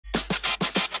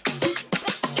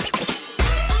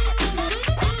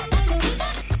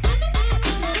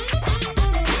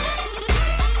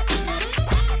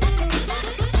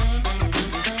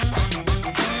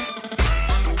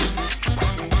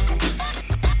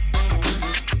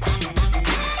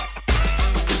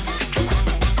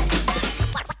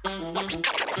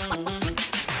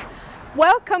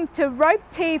Welcome to Rope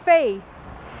TV.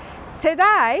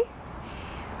 Today,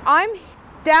 I'm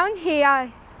down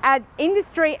here at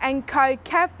Industry & Co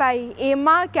Cafe in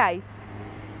Margate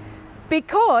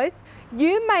because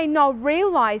you may not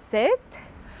realise it,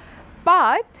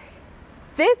 but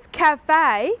this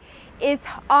cafe is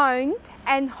owned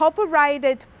and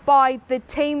operated by the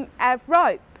team at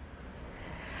Rope.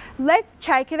 Let's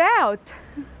check it out.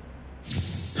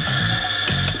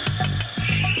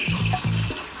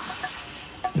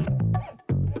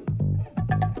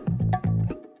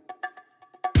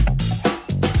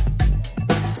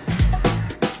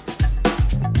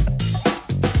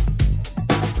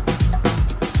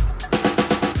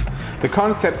 The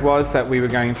concept was that we were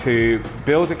going to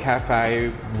build a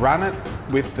cafe, run it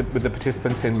with the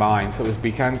participants in mind, so it was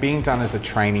being done as a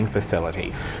training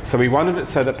facility. So we wanted it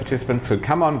so that participants could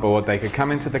come on board, they could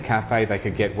come into the cafe, they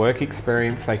could get work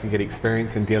experience, they could get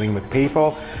experience in dealing with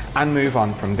people and move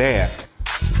on from there.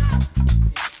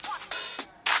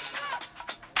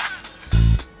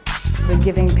 We're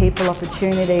giving people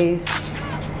opportunities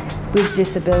with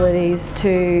disabilities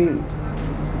to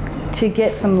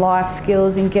get some life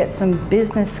skills and get some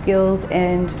business skills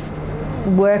and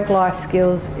work-life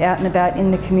skills out and about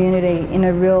in the community in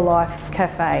a real-life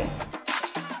cafe.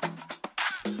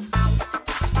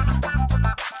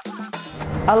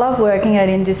 I love working at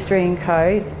Industry & Co.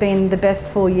 It's been the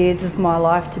best 4 years of my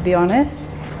life, to be honest.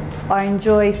 I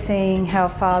enjoy seeing how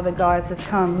far the guys have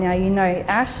come. Now, you know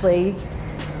Ashley,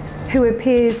 who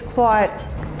appears quite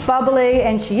bubbly,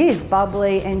 and she is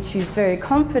bubbly and she's very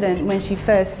confident. When she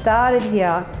first started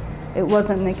here, it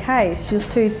wasn't the case. She was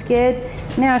too scared.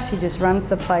 Now she just runs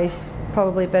the place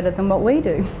probably better than what we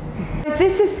do.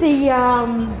 This is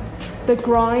the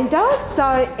grinder,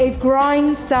 so it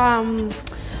grinds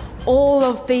all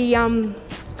of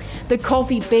the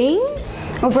coffee beans.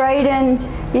 Well, Braden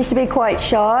used to be quite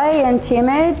shy and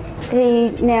timid. He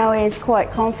now is quite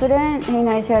confident. He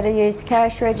knows how to use the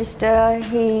cash register.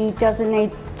 He doesn't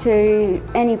need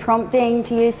any prompting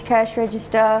to use the cash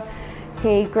register.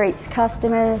 He greets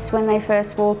customers when they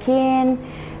first walk in.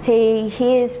 He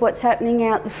hears what's happening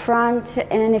out the front,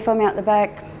 and if I'm out the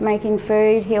back making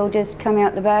food, he'll just come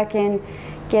out the back and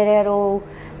get out all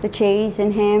the cheese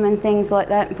and ham and things like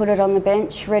that and put it on the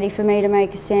bench ready for me to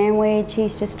make a sandwich.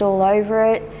 He's just all over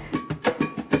it.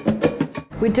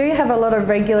 We do have a lot of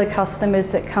regular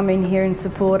customers that come in here and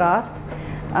support us.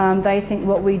 They think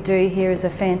what we do here is a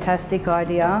fantastic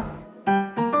idea.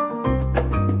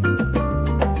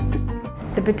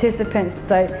 The participants,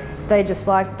 they just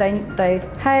like, they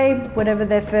hey, whatever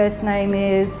their first name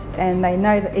is, and they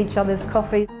know that each other's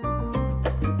coffee.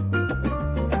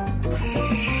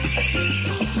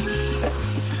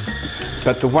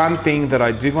 But the one thing that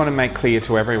I did want to make clear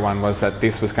to everyone was that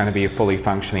this was going to be a fully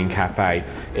functioning cafe.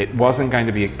 It wasn't going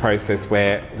to be a process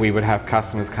where we would have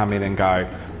customers come in and go,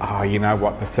 oh, you know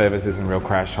what, the service isn't real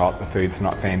crash hot, the food's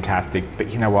not fantastic,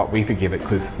 but you know what, we forgive it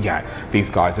because, yeah,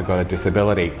 these guys have got a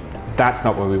disability. That's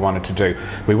not what we wanted to do.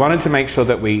 We wanted to make sure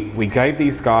that we gave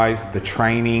these guys the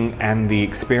training and the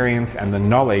experience and the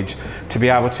knowledge to be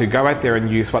able to go out there and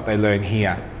use what they learn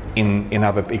here in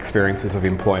other experiences of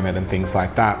employment and things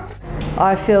like that.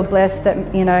 I feel blessed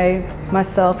that, you know,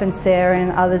 myself and Sarah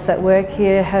and others that work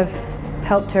here have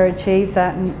helped her achieve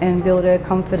that and build her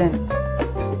confidence.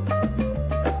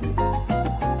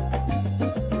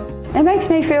 It makes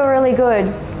me feel really good,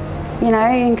 you know,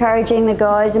 encouraging the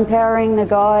guys, empowering the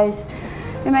guys.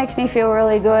 It makes me feel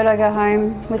really good. I go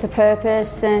home with a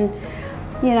purpose and,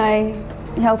 you know,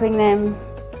 helping them.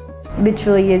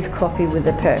 Literally is coffee with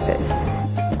a purpose.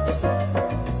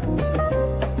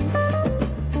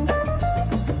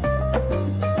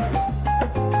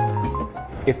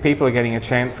 If people are getting a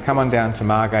chance, come on down to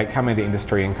Margate, come into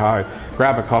Industry & Co,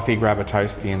 grab a coffee, grab a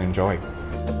toastie and enjoy.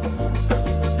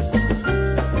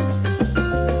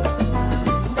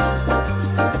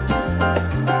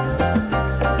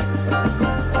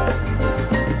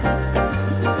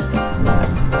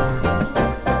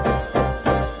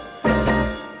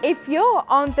 If you're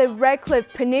on the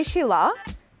Redcliffe Peninsula,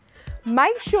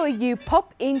 make sure you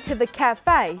pop into the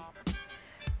cafe.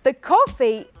 The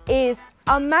coffee is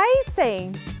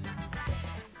amazing,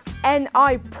 and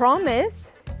I promise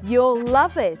you'll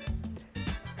love it.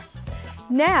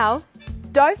 Now,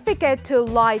 don't forget to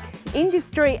like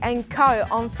Industry & Co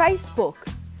on Facebook.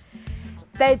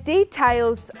 Their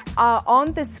details are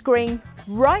on the screen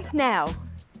right now.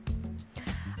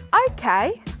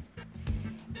 Okay,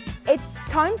 it's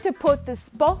time to put the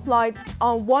spotlight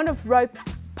on one of Rope's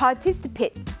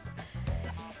participants.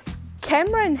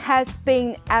 Cameron has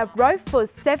been at Rope for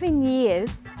 7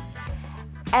 years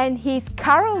and he's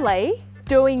currently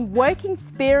doing work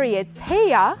experience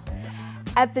here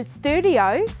at the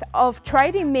studios of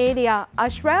Trading Media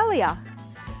Australia,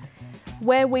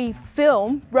 where we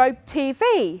film Rope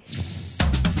TV.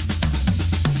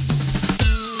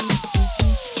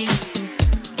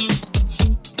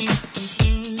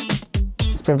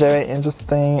 It's been very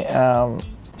interesting.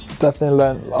 Definitely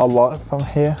learned a lot from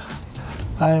here.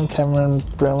 I'm Cameron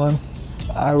Brillman.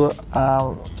 I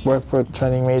work for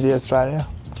Trading Media Australia.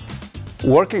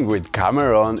 Working with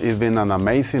Cameron has been an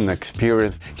amazing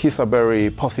experience. He's a very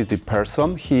positive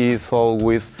person. He is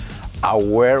always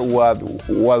aware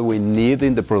what we need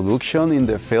in the production, in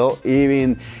the field,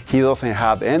 even he doesn't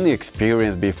have any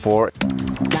experience before.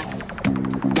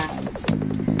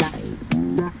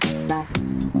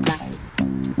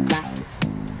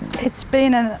 It's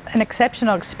been an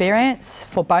exceptional experience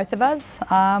for both of us.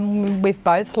 We've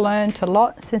both learned a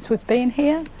lot since we've been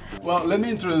here. Well, let me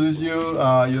introduce you.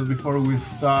 Just before we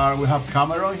start, we have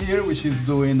Cameron here, which is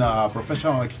doing a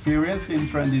professional experience in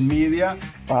Trending Media.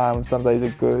 Some days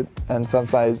are good and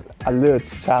sometimes a little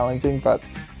challenging, but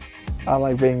I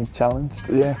like being challenged,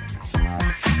 yeah.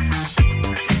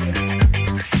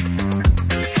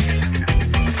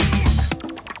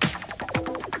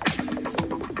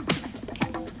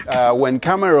 When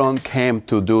Cameron came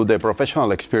to do the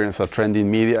professional experience at Trending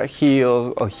Media,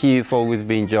 he's always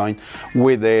been joined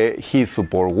with his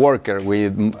support worker,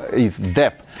 with his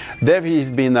Deb. Deb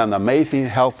has been an amazing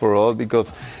help for us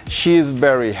because she's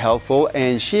very helpful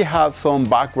and she has some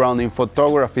background in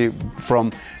photography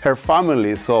from her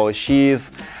family, so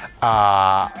she's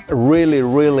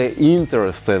really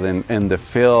interested in the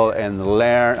field and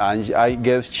learn, and I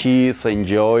guess she's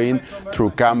enjoying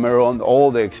through Cameron all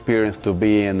the experience to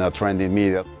be in Trending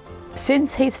Media.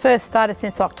 Since he's first started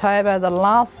since October, the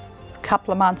last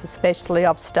couple of months especially,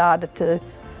 I've started to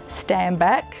stand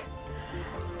back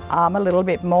a little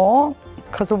bit more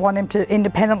because I want him to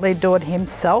independently do it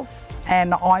himself.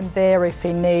 And I'm there if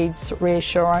he needs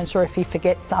reassurance or if he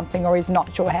forgets something or he's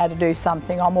not sure how to do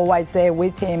something. I'm always there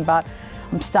with him, but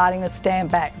I'm starting to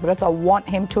stand back because I want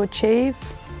him to achieve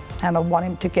and I want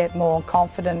him to get more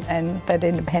confident and that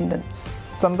independence.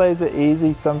 Some days are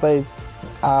easy, some days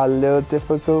are a little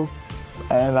difficult,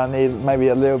 and I need maybe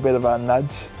a little bit of a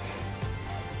nudge.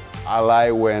 I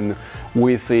like when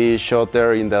we see each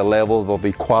other in the level of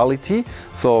equality.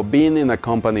 So being in a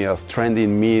company as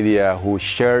Trending Media who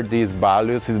share these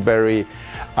values is very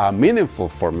meaningful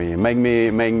for me. Make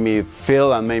me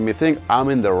feel and make me think I'm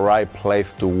in the right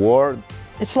place to work.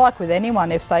 It's like with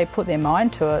anyone, if they put their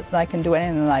mind to it, they can do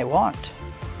anything they want.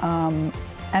 And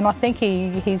I think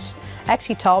he's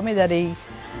actually told me that he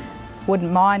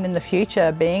wouldn't mind in the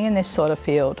future being in this sort of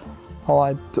field. I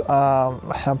like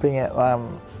helping it,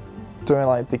 doing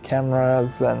like the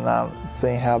cameras and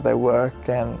seeing how they work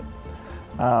and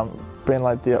being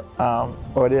like the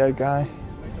audio guy.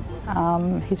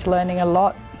 He's learning a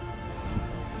lot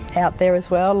out there as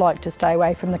well, like to stay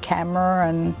away from the camera,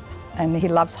 and he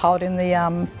loves holding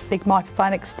the big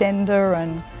microphone extender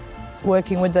and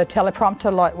working with the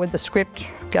teleprompter, like with the script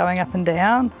going up and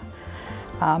down.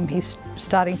 He's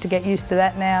starting to get used to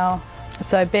that now.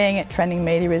 So being at Trending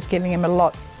Media is giving him a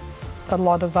lot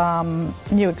of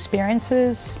new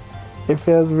experiences. It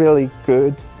feels really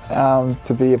good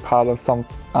to be a part of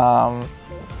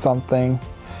something,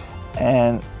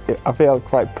 and I feel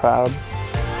quite proud.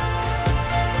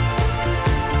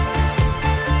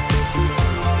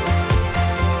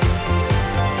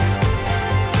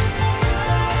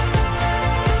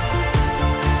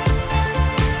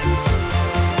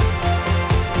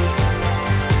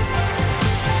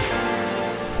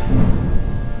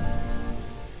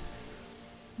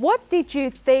 What did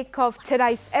you think of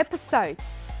today's episode?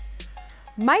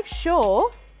 Make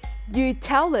sure you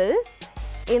tell us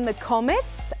in the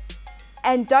comments,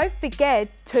 and don't forget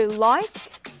to like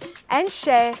and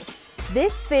share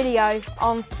this video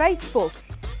on Facebook.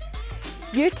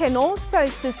 You can also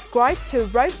subscribe to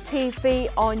Rope TV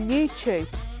on YouTube.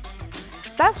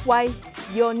 That way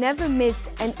you'll never miss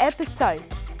an episode.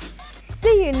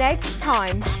 See you next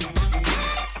time.